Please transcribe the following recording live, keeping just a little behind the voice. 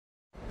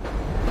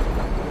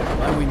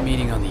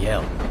meeting on the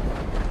L?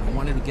 I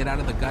wanted to get out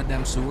of the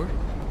goddamn sewer.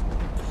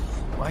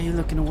 Why are you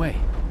looking away?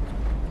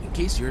 In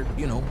case you're,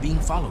 being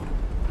followed.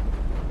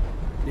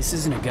 This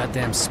isn't a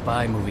goddamn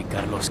spy movie,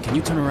 Carlos. Can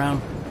you turn around?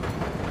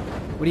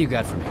 What do you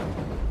got for me?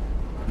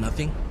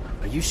 Nothing.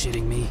 Are you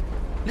shitting me?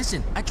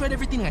 Listen, I tried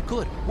everything I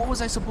could. What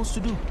was I supposed to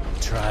do?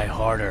 Try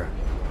harder.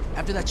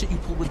 After that shit you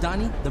pulled with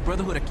Donnie, the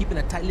Brotherhood are keeping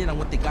a tight lid on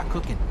what they got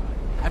cooking.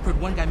 I've heard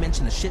one guy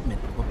mention a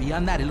shipment, but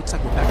beyond that, it looks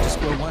like we're back to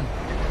square one.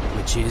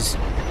 Which is?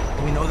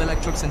 We know they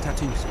like trucks and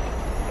tattoos.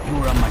 You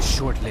were on my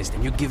short list,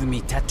 and you're giving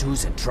me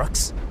tattoos and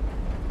trucks?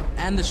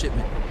 And the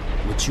shipment.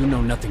 Which you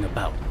know nothing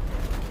about.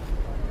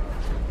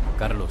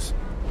 Carlos,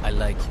 I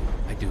like you,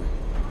 I do.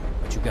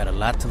 But you got a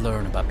lot to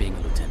learn about being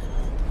a lieutenant.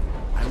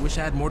 I wish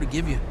I had more to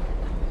give you.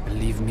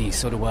 Believe me,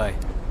 so do I.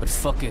 But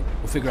fuck it,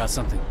 we'll figure out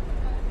something.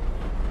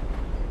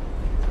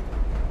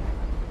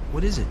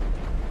 What is it?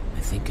 I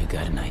think I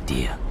got an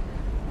idea.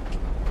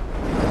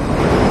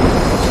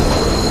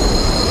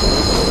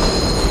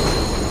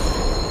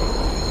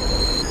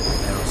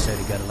 Arrow said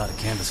he got a lot of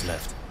canvas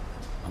left.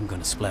 I'm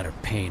gonna splatter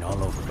paint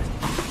all over it.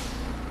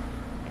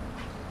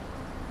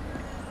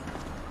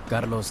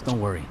 Carlos, don't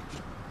worry.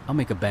 I'll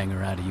make a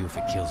banger out of you if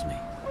it kills me.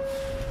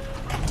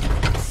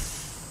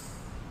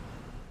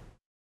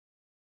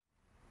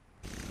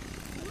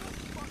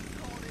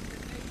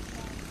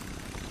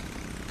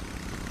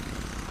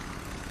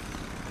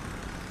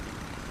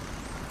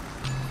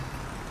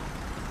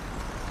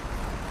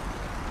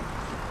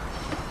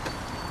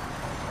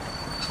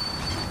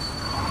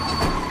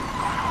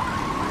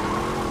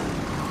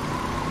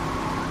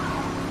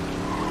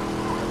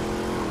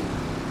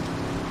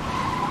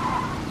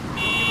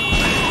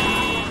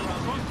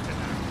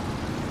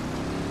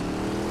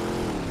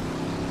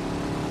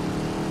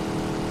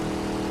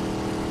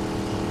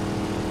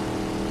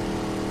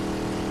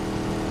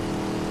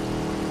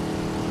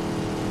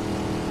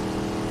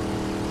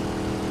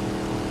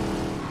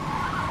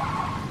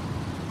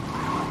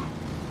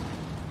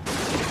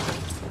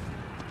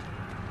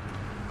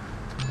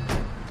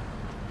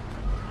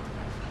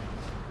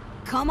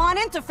 Come on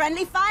into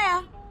friendly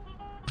fire.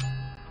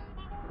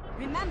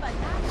 Remember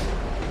now.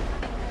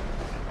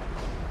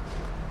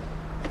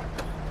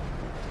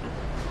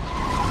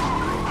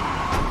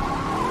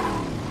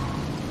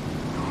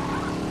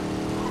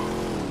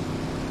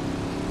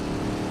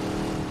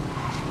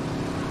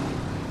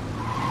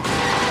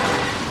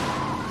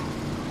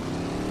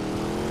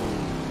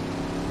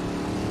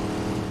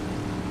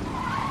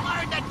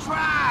 Learn to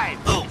drive!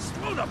 Oh,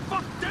 slow the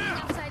fuck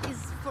down! Outside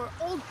is for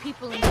old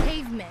people in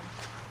cavemen.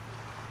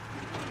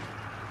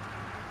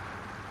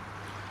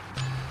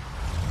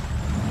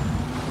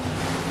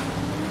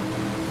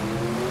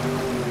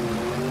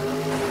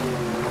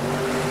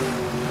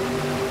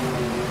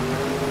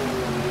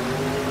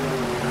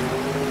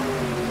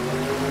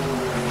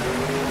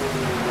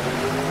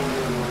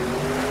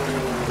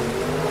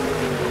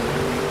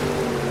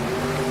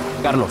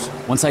 Carlos,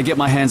 once I get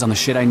my hands on the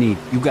shit I need,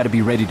 you gotta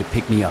be ready to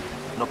pick me up.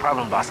 No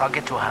problem, boss. I'll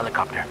get to a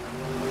helicopter.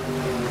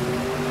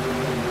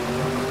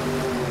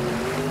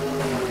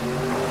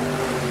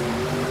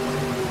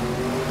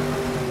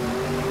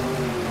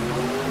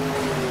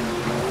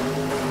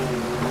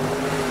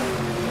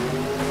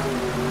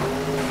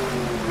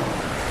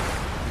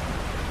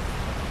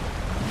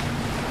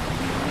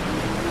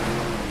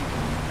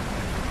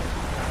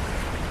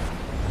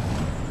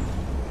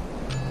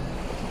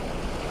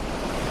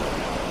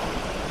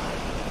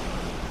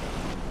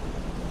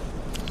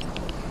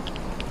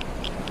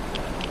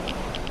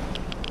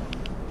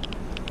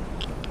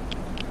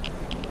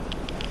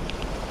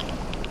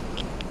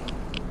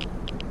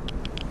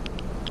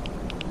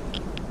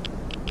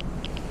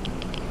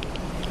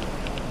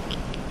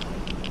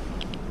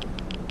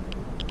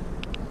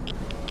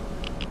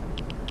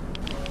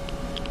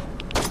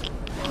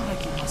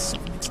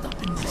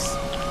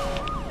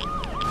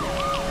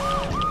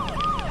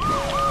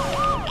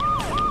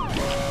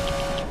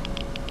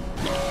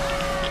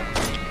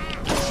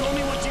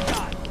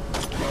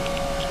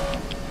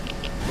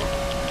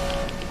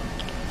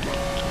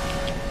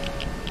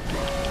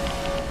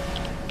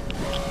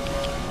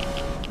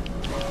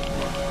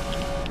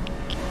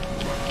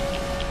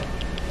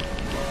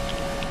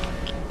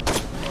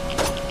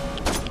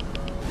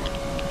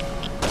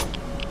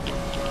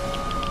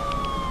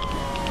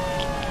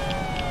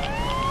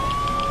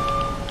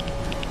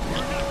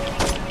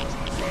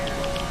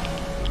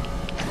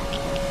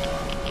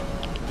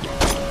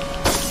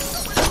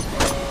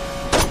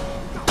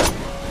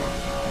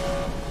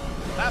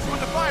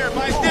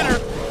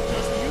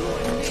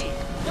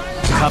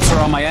 Cops are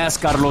on my ass,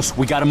 Carlos.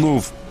 We gotta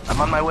move.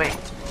 I'm on my way.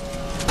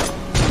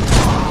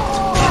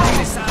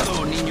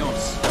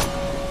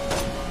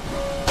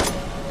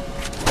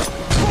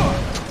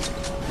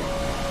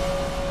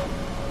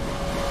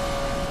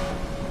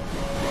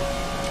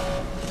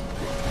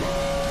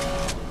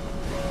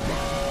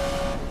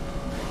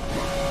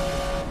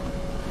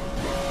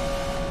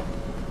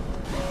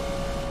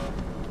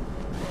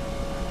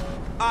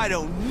 I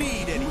don't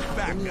need any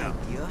backup. Any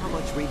idea how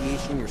much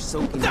radiation you're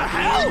soaking The up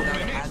hell? without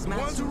a hazmat The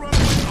ones who suit? run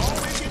away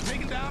always get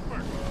taken down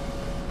first.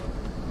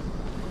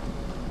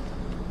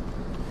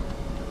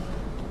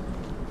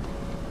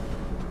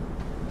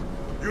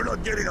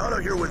 luck getting out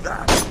of here with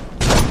that.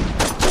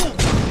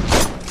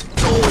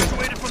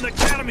 Graduated from the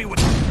academy with...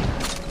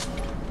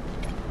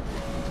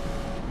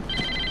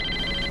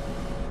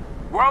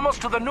 We're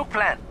almost to the nuke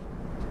plant.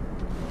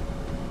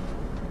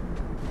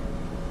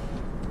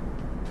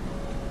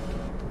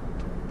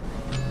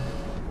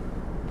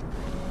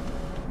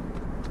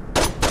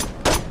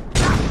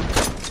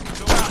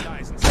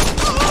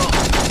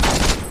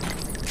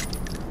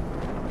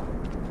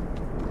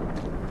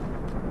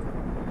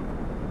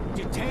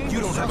 You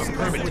don't have a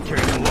permit to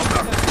carry the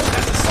loadout.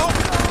 That's assault!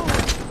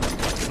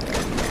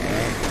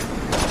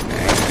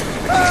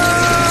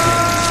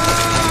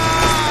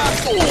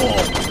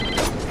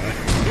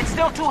 It's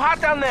still too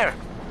hot down there.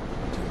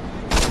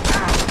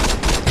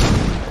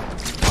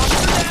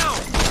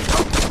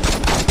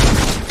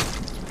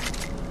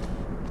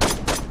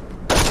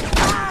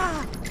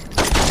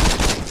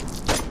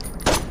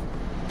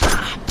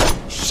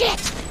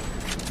 Shit!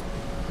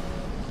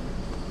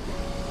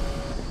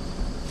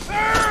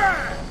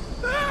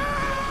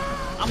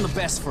 I'm the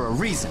best for a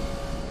reason.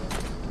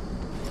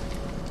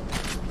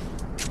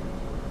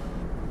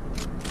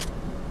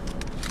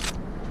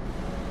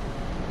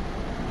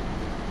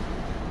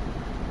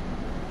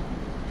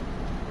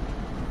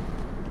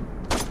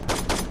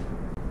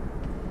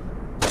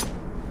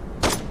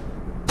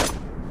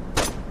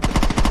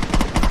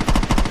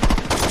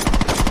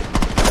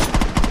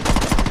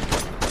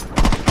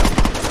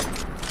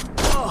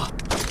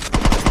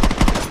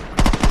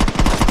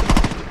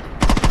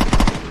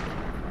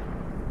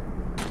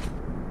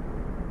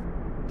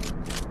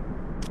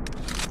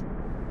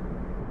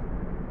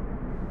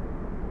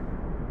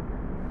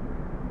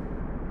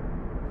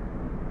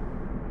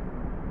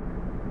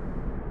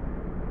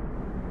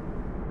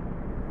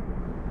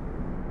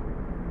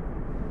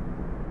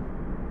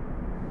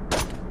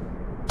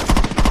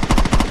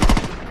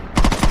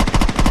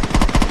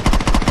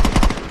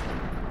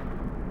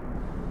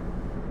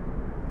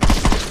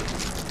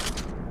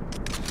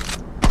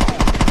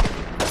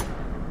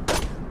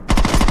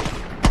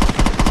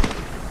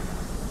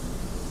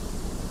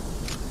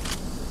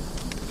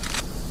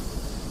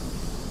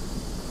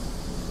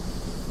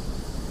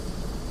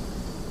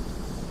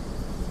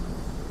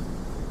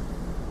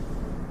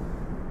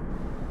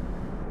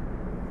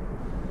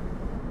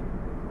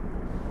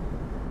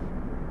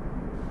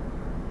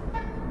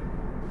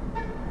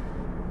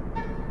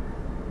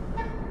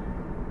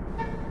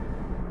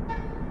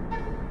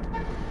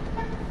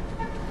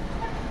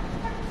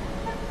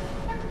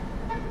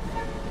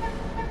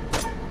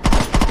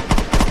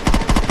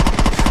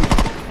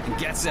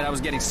 Gat said I was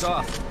getting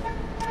soft.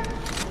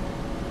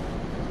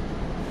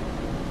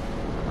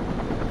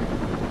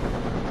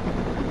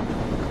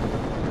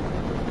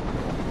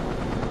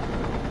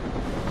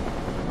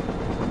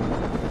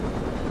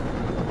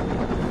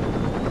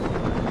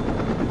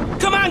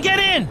 Come on, get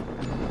in!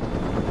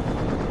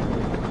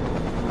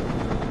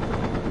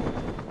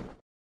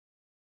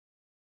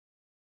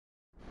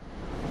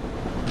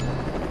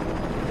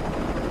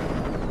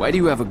 Why do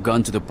you have a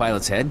gun to the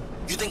pilot's head?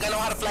 You think I know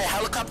how to fly a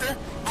helicopter?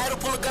 I had to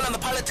pull a gun on the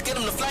pilot to get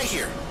him to fly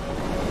here.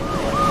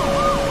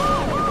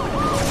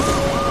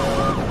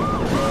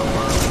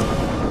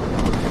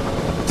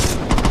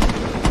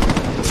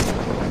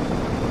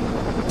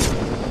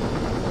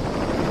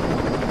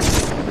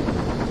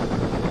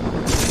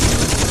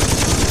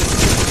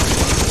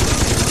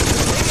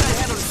 Maybe I'd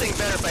handle this thing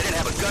better if I didn't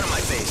have a gun in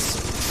my face.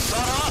 Shut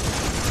up!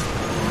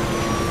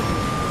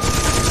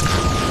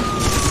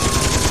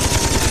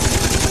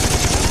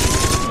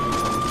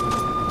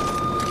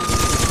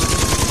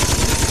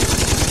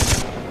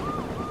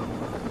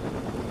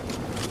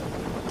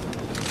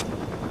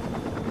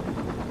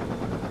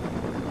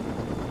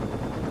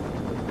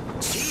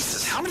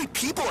 How many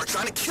people are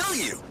trying to kill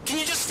you? Can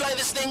you just fly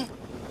this thing?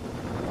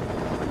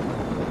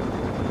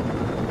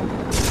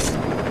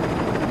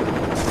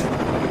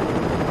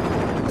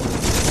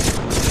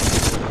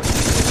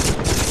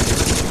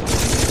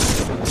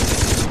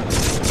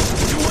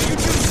 Do what you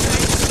do,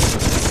 Saints!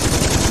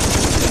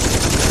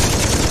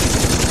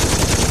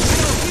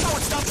 You know, if people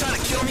would stop trying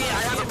to kill me,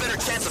 I have a better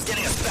chance of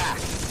getting us back.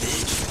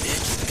 Bitch,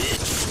 bitch,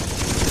 bitch.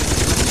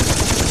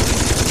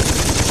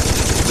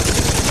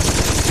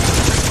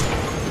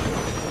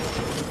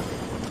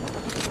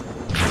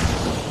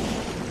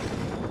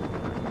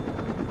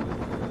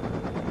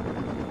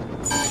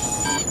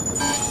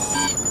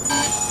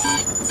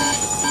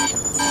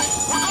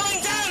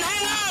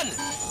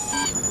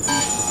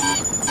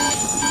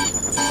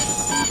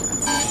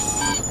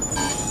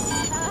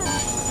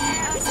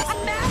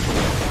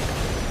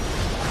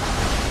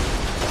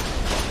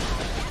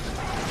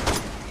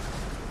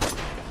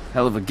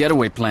 Hell of a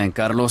getaway plan,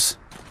 Carlos.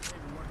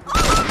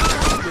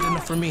 Good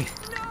enough for me.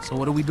 So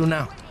what do we do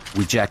now?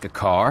 We jack a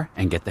car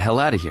and get the hell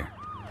out of here.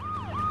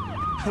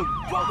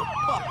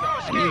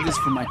 I need this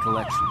for my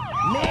collection.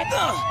 What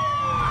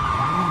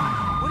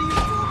are you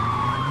doing?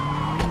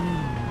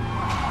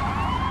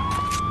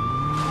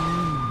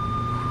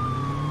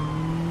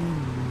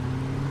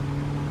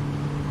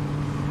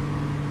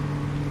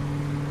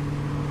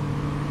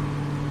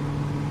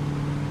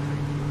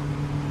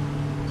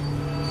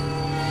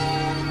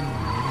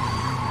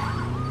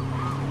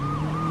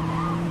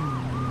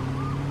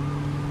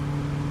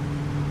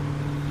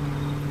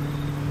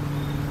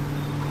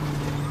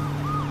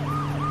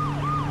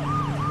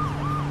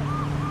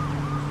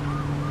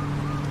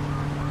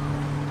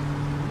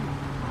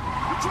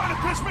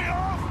 piss me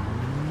off?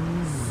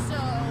 So...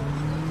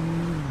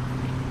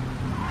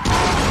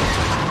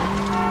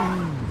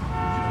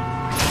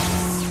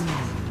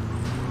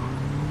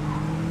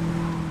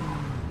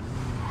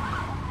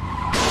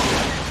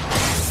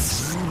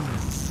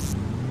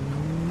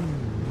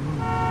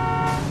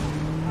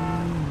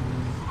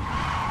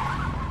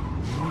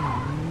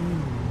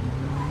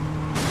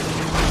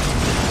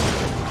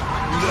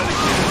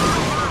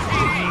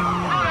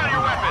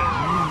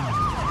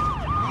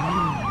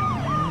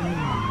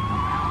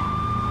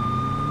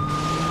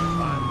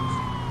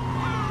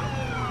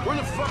 Where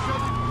the fuck are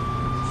you?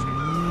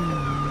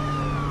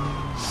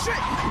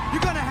 Shit!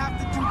 You're gonna have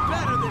to do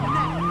better than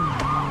that!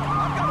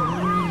 I've gotta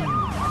leave!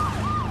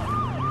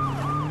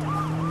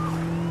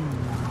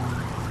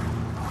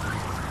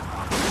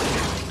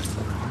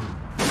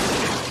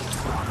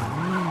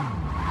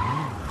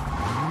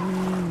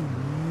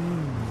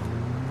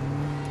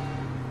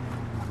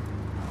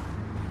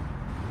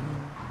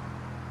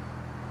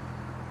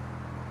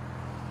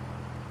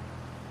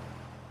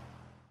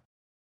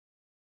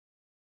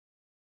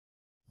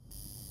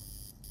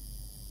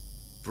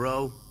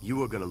 Bro, you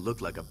were gonna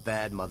look like a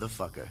bad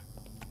motherfucker.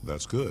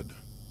 That's good,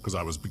 because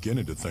I was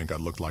beginning to think I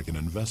looked like an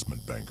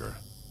investment banker.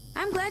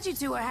 I'm glad you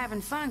two are having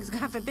fun, because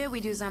God forbid we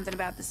do something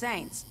about the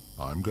Saints.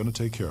 I'm gonna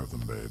take care of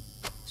them, babe.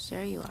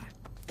 Sure you are.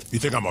 You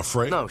think I'm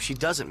afraid? No, she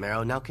doesn't,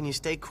 Marrow. Now can you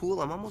stay cool?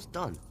 I'm almost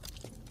done.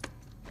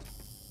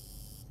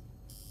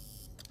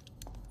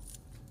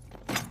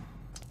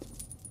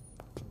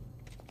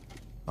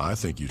 I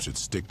think you should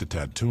stick to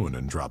tattooing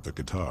and drop the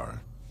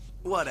guitar.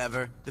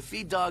 Whatever. The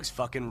feed dogs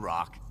fucking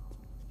rock.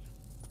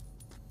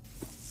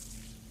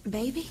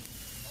 Baby?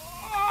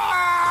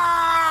 Ah!